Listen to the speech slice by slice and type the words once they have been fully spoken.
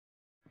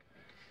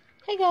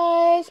Hey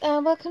guys,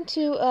 welcome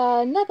to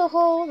another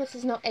haul. This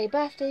is not a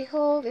birthday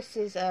haul, this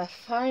is a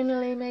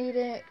finally made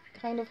it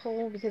kind of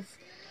haul because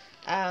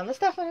the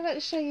stuff I'm about to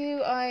show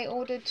you I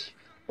ordered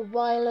a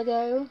while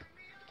ago,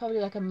 probably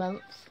like a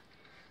month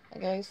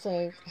ago,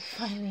 so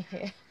finally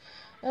here.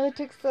 Oh, it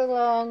took so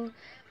long.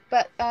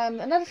 But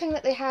another thing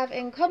that they have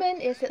in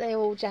common is that they're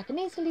all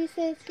Japanese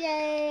releases,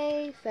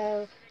 yay!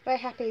 So very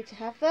happy to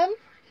have them.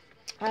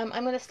 I'm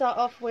going to start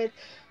off with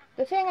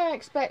the thing I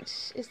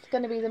expect is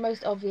going to be the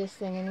most obvious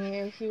thing in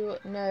here. If you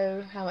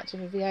know how much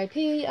of a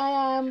VIP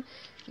I am,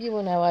 you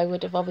will know I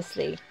would have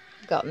obviously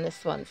gotten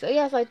this one. So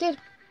yes, I did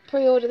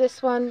pre-order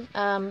this one.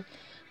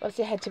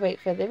 Obviously I had to wait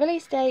for the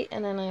release date,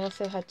 and then I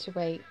also had to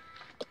wait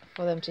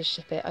for them to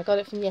ship it. I got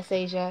it from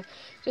Yesasia,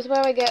 which is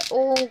where I get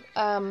all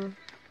my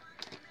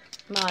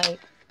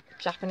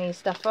Japanese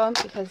stuff from,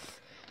 because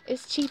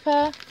it's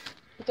cheaper.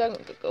 You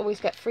don't always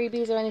get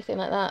freebies or anything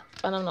like that,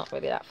 and I'm not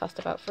really that fussed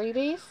about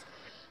freebies.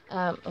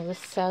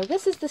 So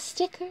this is the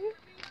sticker,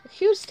 a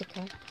huge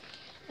sticker,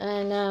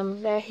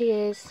 and there he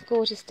is,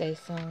 gorgeous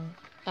Daesung,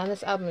 and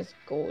this album is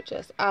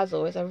gorgeous, as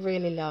always. I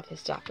really love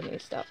his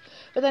Japanese stuff,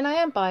 but then I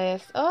am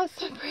biased. Oh, it's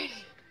so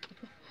pretty.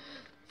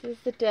 This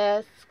is the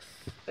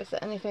discs. Is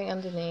there anything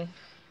underneath?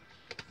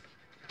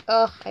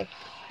 Oh, I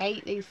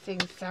hate these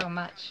things so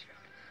much.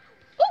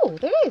 Oh,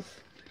 there is.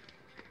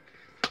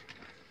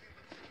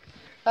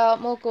 Oh,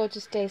 more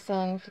gorgeous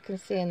Daesung, if you can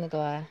see in the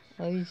glare.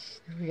 Oh, there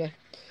we go.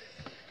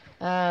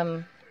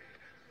 Trying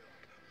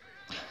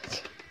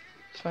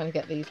to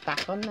get these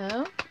back on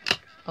now,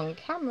 on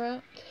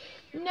camera.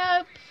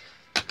 Nope.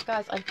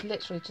 Guys, I've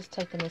literally just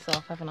taken this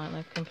off, haven't I? And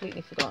I've completely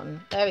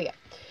forgotten. There we go.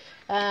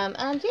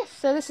 And yes,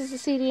 so this is the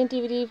CD and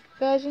DVD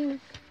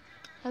version.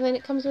 And then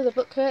it comes with a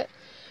booklet.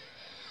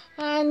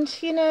 And,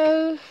 you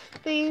know,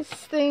 these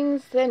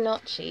things, they're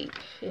not cheap,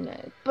 you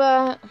know.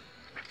 But,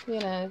 you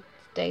know,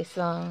 it's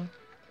Daesung.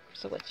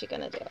 So what you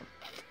gonna do?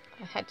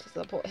 I had to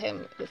support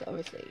him because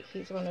obviously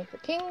he's one of the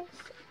kings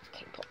of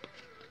K-pop.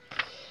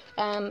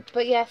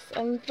 But yes,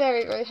 I'm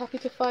very, very happy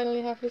to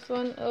finally have this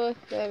one. Oh,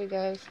 there we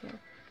go.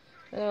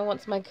 Anyone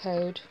wants my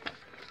code,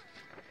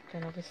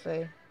 then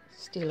obviously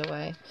steal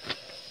away.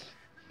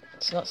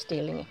 It's not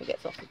stealing if it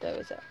gets off the dough,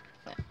 is it?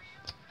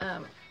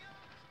 No.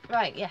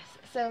 Right, yes.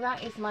 So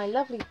that is my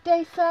lovely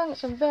Daesung,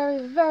 which I'm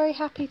very, very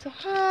happy to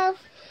have.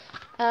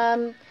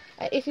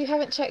 If you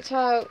haven't checked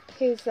out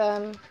his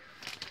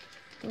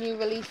new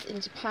release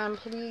in Japan,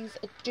 please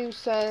do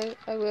so.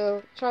 I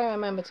will try and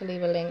remember to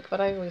leave a link,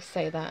 but I always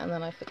say that and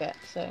then I forget,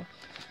 so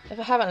if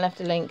I haven't left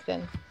a link,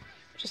 then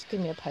just give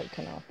me a poke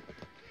and I'll,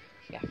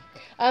 yeah.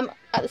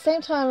 At the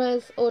same time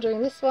as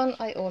ordering this one,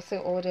 I also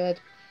ordered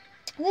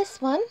this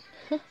one,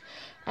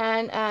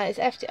 and it's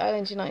FT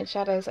Island United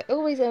Shadows. I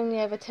always only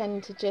ever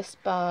tend to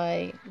just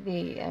buy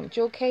the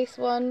jewel case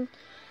one,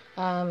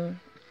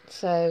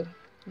 so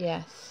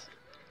yes.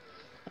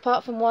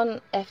 Apart from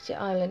one FT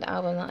Island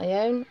album that I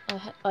own,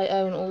 I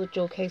own all the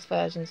jewel case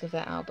versions of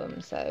that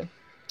album, so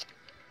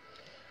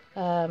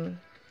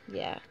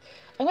yeah.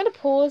 I'm going to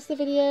pause the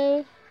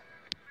video.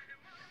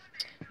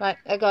 Right,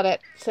 I got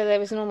it. So there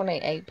was normally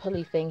a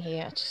pulley thing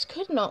here. I just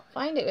could not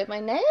find it with my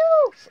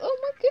nails. Oh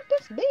my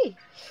goodness me.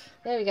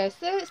 There we go.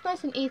 So it's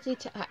nice and easy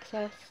to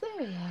access.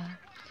 There we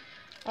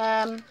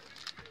are.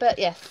 But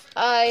yes,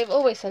 I've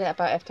always said it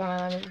about FT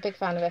Island. I'm a big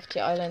fan of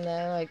FT Island.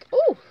 They're like,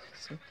 oh,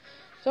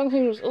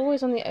 Jonghoon was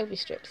always on the Obi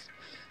strips.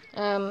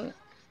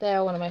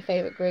 They're one of my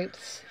favourite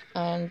groups,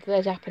 and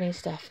their Japanese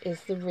stuff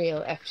is the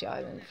real FT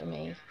Island for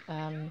me.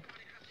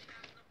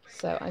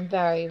 So I'm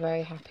very,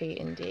 very happy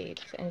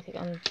indeed. Is there anything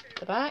on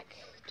the back?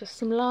 Just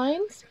some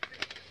lines.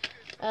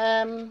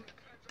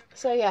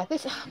 So yeah,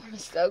 this album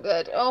is so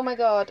good. Oh my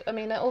god. I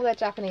mean, all their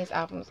Japanese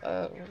albums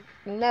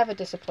never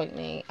disappoint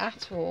me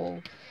at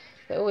all.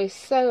 They're always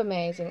so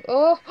amazing.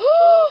 Oh,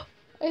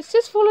 it's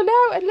just fallen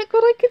out, and look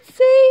what I can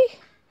see.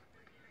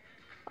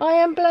 I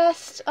am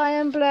blessed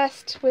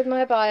with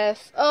my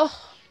bias. Oh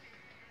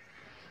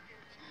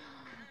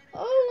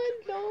my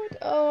god.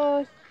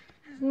 Oh,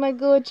 my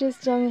gorgeous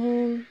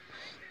Jonghoon.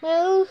 My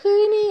little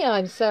Hoonie.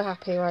 I'm so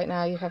happy right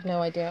now, you have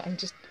no idea. I'm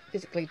just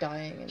physically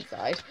dying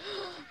inside.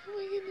 Oh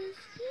my goodness.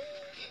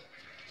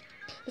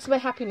 This is my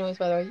happy noise,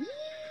 by the way.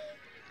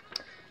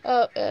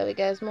 Oh, there we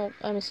go. There's more.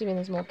 I'm assuming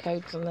there's more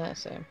codes on there,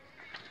 so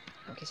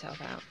knock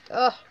yourself out.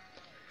 Oh.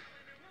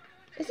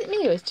 Is it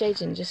me or is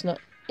Jaden just not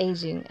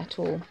aging at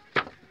all?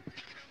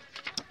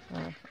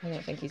 Oh, I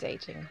don't think he's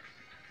aging.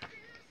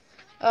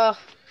 Oh,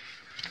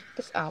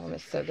 this album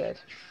is so good.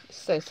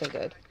 It's so, so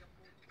good.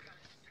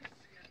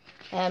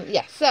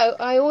 Yeah, so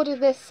I ordered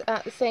this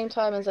at the same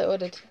time as I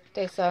ordered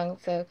Daesung,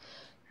 so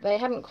they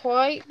hadn't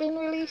quite been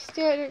released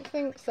yet, I don't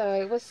think. So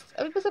it was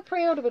a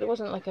pre-order, but it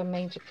wasn't like a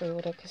major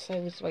pre-order because I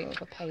was waiting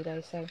for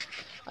payday. So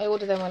I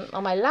ordered them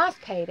on my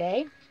last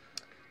payday,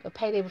 the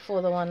payday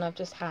before the one I've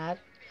just had.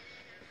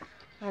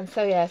 And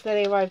so yeah, so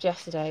they arrived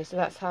yesterday, so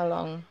that's how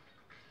long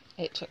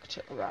it took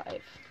to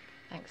arrive.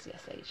 Thanks,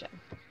 Yesasia,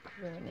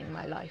 ruining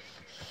my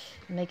life,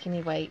 making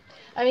me wait.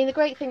 I mean, the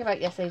great thing about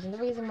Yesasia, the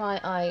reason why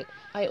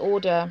I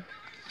order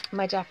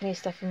my Japanese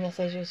stuff from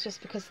Yesasia is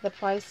just because of the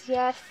price.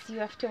 Yes, you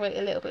have to wait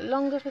a little bit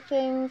longer for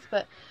things,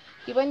 but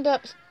you end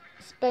up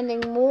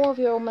spending more of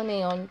your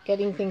money on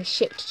getting things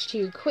shipped to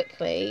you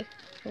quickly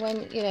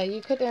when, you know,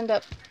 you could end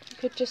up, you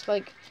could just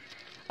like,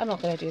 I'm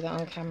not going to do that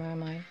on camera,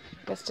 am I?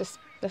 Let's just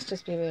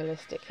be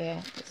realistic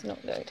here. It's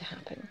not going to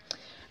happen.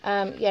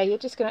 Yeah, you're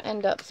just going to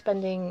end up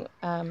spending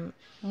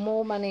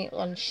more money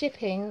on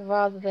shipping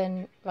rather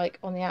than like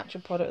on the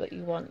actual product that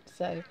you want.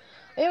 So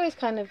I always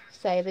kind of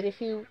say that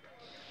if you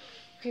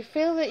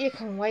feel that you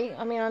can wait,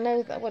 I mean, I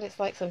know that what it's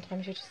like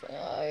sometimes. You're just like,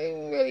 oh,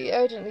 I really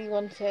urgently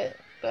want it,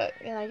 but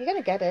you know, you're going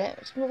to get it.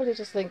 It's probably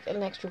just like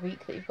an extra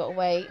week that you've got to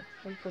wait,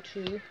 a week or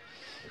two.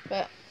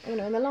 But you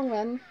know, in the long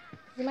run,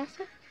 does it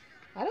matter?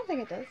 I don't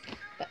think it does,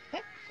 but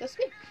yeah, that's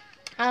me.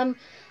 And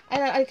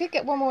I did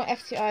get one more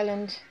FT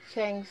Island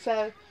thing.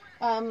 So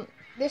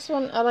this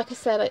one, like I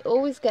said, I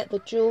always get the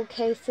jewel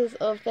cases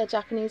of their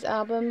Japanese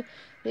album.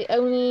 The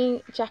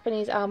only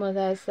Japanese album of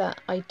theirs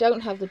that I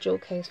don't have the jewel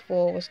case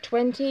for was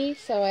 20,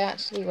 so I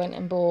actually went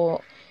and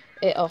bought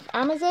it off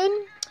Amazon.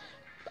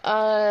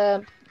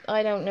 I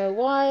don't know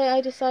why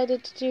I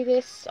decided to do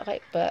this,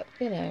 but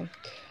you know,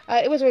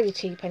 it was really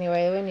cheap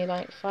anyway. They were only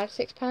like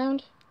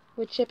 £5-6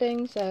 with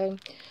shipping, so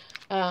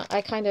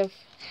I kind of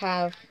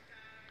have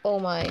all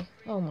my,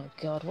 oh my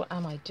god, what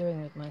am I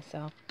doing with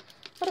myself?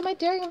 What am I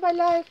doing with my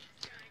life?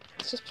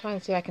 Let's just try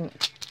and see if I can,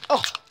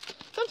 oh,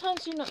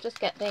 sometimes you not just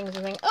get things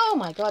and think, oh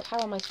my god, how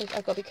am I supposed to,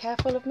 I've got to be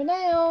careful of my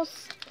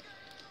nails.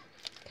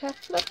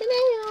 Careful of my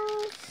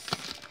nails.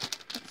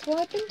 That's what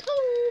I've been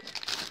told.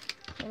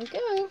 There we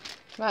go.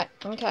 Right,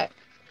 okay.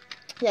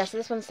 Yeah, so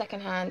this one's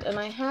second hand, and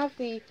I have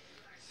the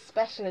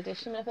special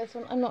edition of this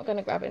one. I'm not going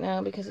to grab it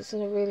now because it's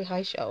in a really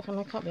high shelf and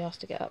I can't be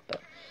asked to get up,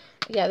 but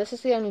yeah, this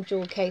is the only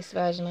jewel case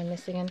version I'm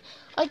missing, and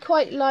I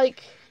quite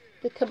like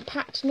the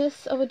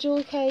compactness of a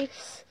jewel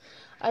case.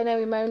 I know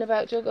we moan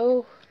about jewel.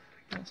 Oh,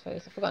 nice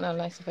photos. I forgot how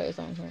nice the photos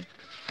on here.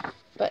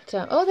 But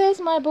oh,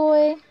 there's my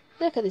boy.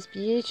 Look at this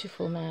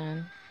beautiful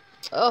man.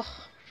 Oh,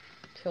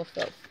 pure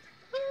filth.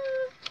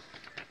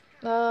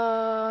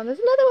 Oh, there's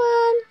another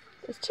one.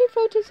 There's 2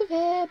 photos of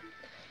him.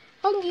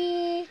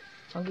 Hongi,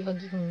 hongi,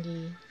 hongi,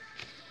 hongi.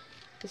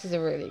 This is a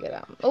really good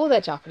album. All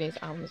their Japanese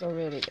albums are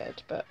really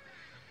good, but.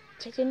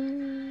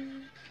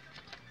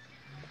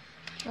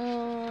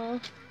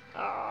 Oh,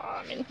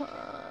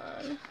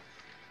 Minhwan.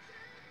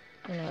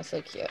 I know,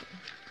 so cute.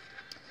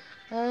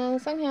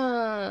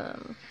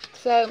 Sanghyun.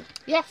 So,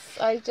 yes,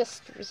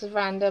 this is a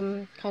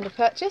random kind of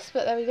purchase,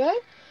 but there we go.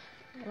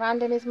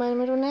 Random is my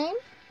middle name,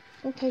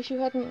 in case you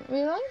hadn't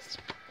realised.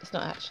 It's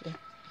not actually.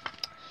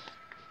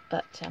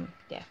 But,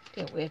 yeah,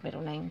 be a weird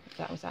middle name if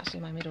that was actually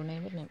my middle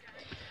name, wouldn't it?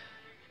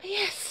 But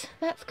yes,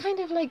 that's kind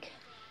of like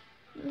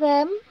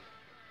them.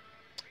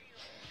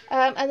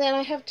 And then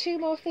I have 2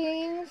 more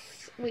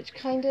things which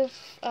kind of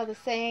are the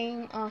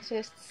same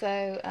artists.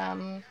 So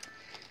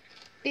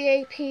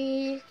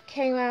b.a.p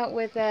came out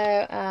with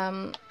their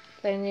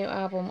new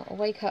album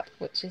Wake Up,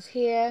 which is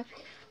here.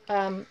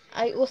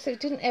 I also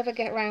didn't ever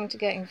get around to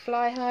getting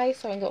Fly High,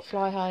 so I got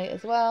Fly High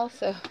as well.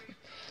 So,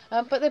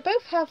 but they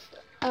both have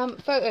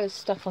photos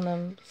stuff on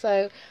them.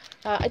 So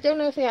I don't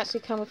know if they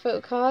actually come with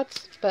photo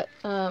cards, but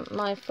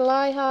my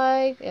Fly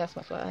High, yes,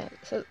 my Fly High,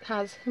 so it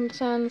has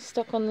Him-chan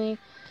stuck on the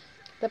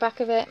back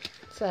of it.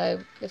 So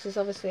this is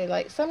obviously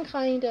like some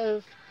kind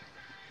of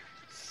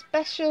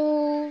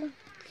special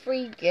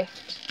free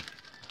gift,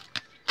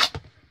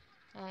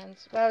 and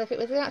well, if it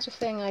was the actual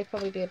thing I'd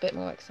probably be a bit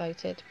more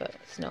excited, but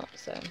it's not.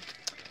 So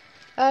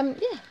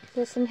yeah,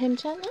 there's some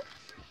Him-chan there,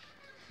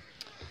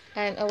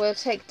 and I will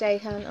take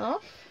Daehan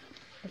off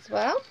as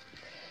well.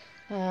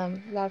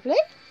 Lovely.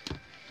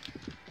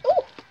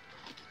 Oh,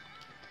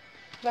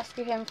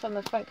 rescue him from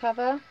the front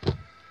cover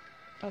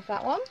of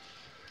that one.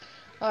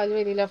 Oh, I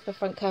really love the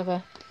front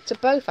cover. To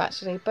both,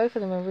 actually. Both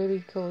of them are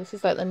really cool. This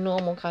is like the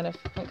normal kind of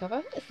front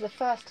cover. This is the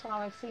first time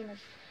I've seen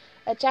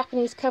a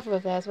Japanese cover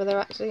of theirs where they're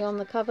actually on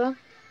the cover.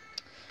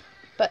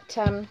 But,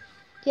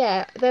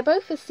 yeah, they're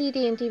both a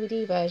CD and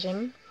DVD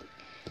version.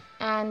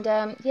 And,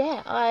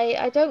 yeah,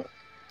 I'm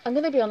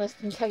going to be honest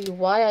and tell you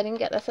why I didn't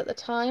get this at the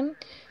time.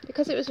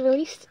 Because it was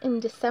released in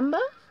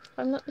December, if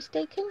I'm not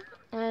mistaken.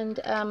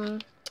 And, I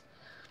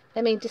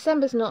mean,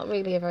 December's not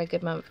really a very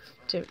good month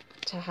to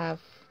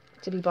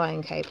be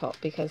buying K-pop,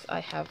 because I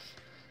have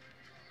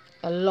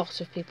a lot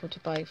of people to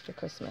buy for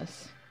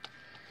Christmas,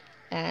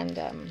 and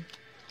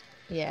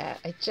yeah,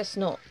 I'm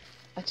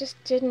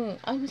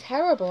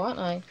terrible, aren't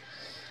I?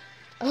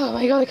 Oh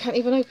my god, I can't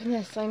even open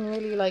this. I'm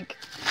really like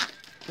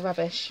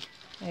rubbish.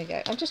 There you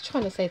go. I'm just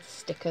trying to save the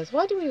stickers.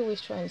 Why do we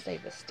always try and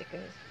save the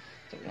stickers?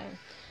 I don't know.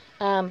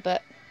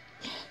 But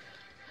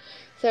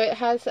so it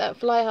has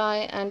Fly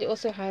High, and it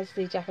also has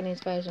the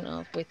Japanese version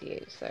of With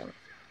You. So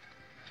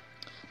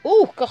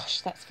oh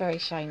gosh, that's very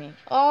shiny.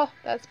 Oh,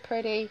 that's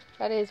pretty.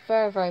 That is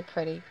very, very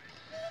pretty.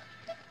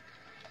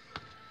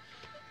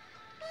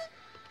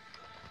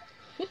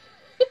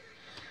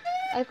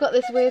 I've got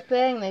this weird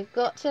thing. They've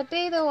got to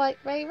be the right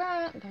way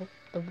round.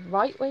 The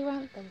right way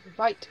round? The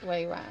right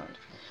way round.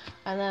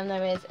 And then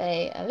there is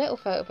a little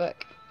photo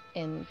book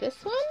in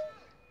this one.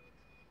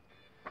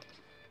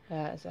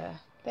 There's a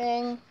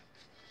thing.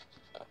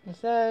 There's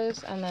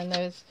those, and then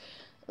there's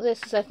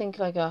this is I think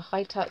like a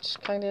high touch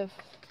kind of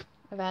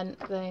event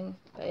thing.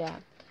 But yeah,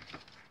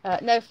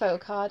 no photo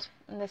card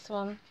in this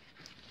one.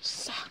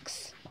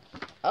 Sucks.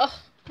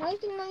 Oh, why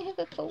didn't I have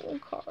a photo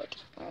card?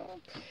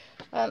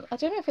 I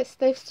don't know if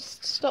they've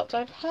just stopped.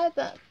 I've heard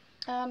that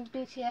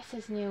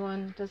BTS's new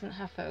one doesn't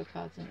have photo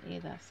cards in it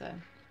either, so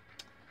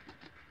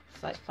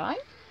it's like fine.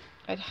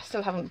 I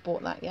still haven't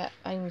bought that yet.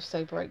 I'm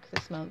so broke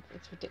this month.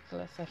 It's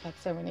ridiculous. I've had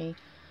so many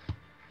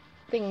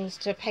things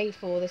to pay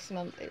for this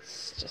month.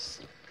 It's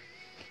just,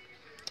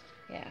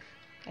 yeah.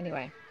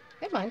 Anyway,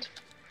 never mind.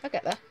 I'll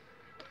get there.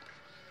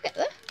 Get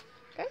there.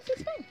 Guys,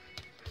 it's fine.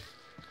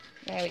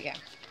 There we go.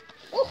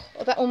 Oh,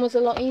 well, that one was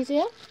a lot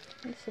easier.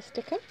 It's a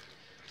sticker.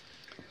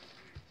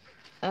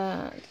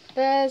 And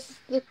there's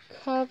the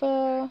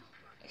cover.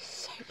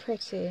 It's so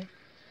pretty.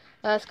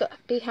 It's got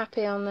Be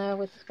Happy on there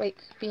with Wake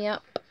Me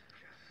Up.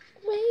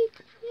 Wake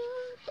Me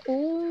Up.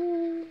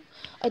 Oh,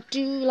 I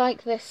do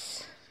like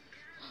this.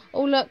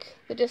 Oh look,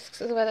 the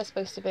discs are where they're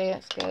supposed to be.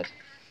 That's good.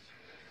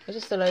 There's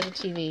just a load of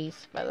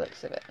TVs by the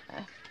looks of it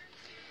there.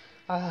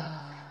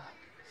 Oh,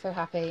 so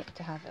happy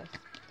to have this.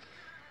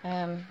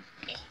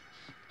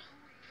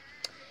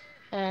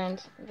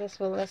 And this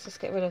will, let's just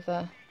get rid of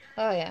the,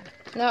 oh yeah.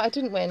 No, I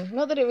didn't win.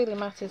 Not that it really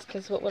matters,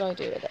 because what would I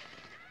do with it?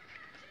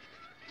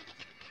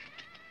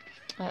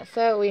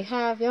 So we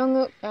have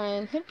Jungkook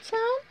and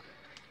Himchan.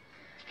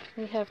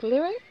 We have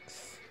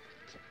lyrics.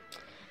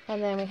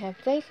 And then we have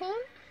Daekan.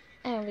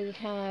 And we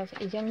have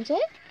Youngjae.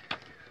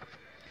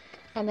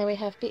 And then we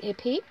have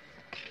b.a.p.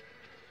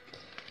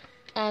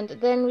 And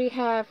then we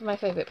have my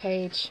favourite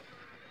page,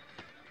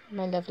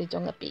 my lovely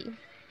Jongappi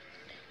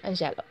and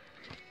Jello.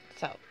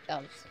 So,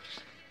 that was,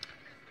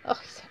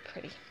 oh, so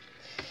pretty.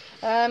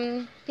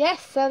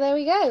 Yes, so there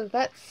we go.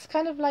 That's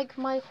kind of like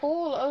my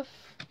haul of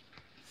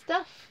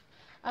stuff.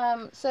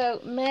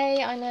 So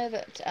May, I know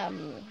that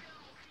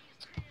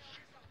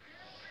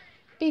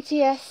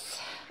BTS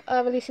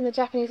are releasing the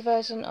Japanese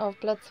version of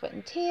Blood, Sweat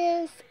and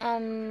Tears,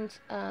 and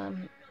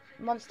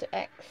Monster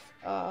X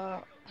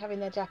are having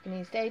their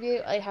Japanese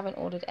debut. I haven't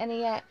ordered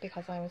any yet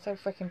because I'm so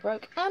freaking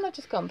broke, and I've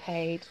just gone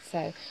paid.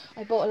 So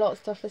I bought a lot of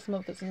stuff this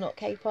month that's not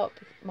K-pop.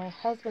 My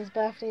husband's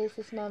birthday is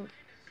this month,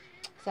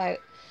 so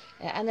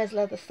yeah, and there's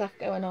other stuff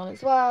going on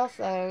as well.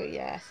 So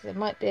yes, there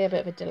might be a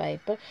bit of a delay,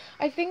 but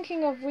I'm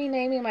thinking of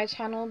renaming my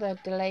channel the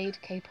Delayed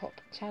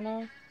K-pop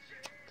channel.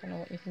 Don't know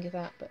what you think of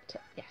that, but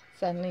yeah,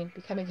 certainly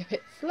becoming a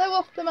bit slow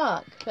off the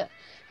mark. But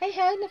hey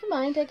ho, never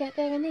mind, I get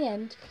there in the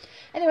end.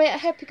 Anyway, I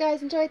hope you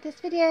guys enjoyed this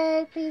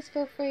video. Please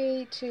feel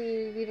free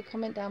to leave a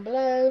comment down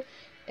below.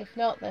 If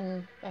not,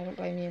 then I don't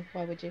blame you.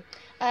 Why would you?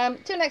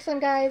 Till next time,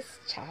 guys.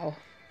 Ciao.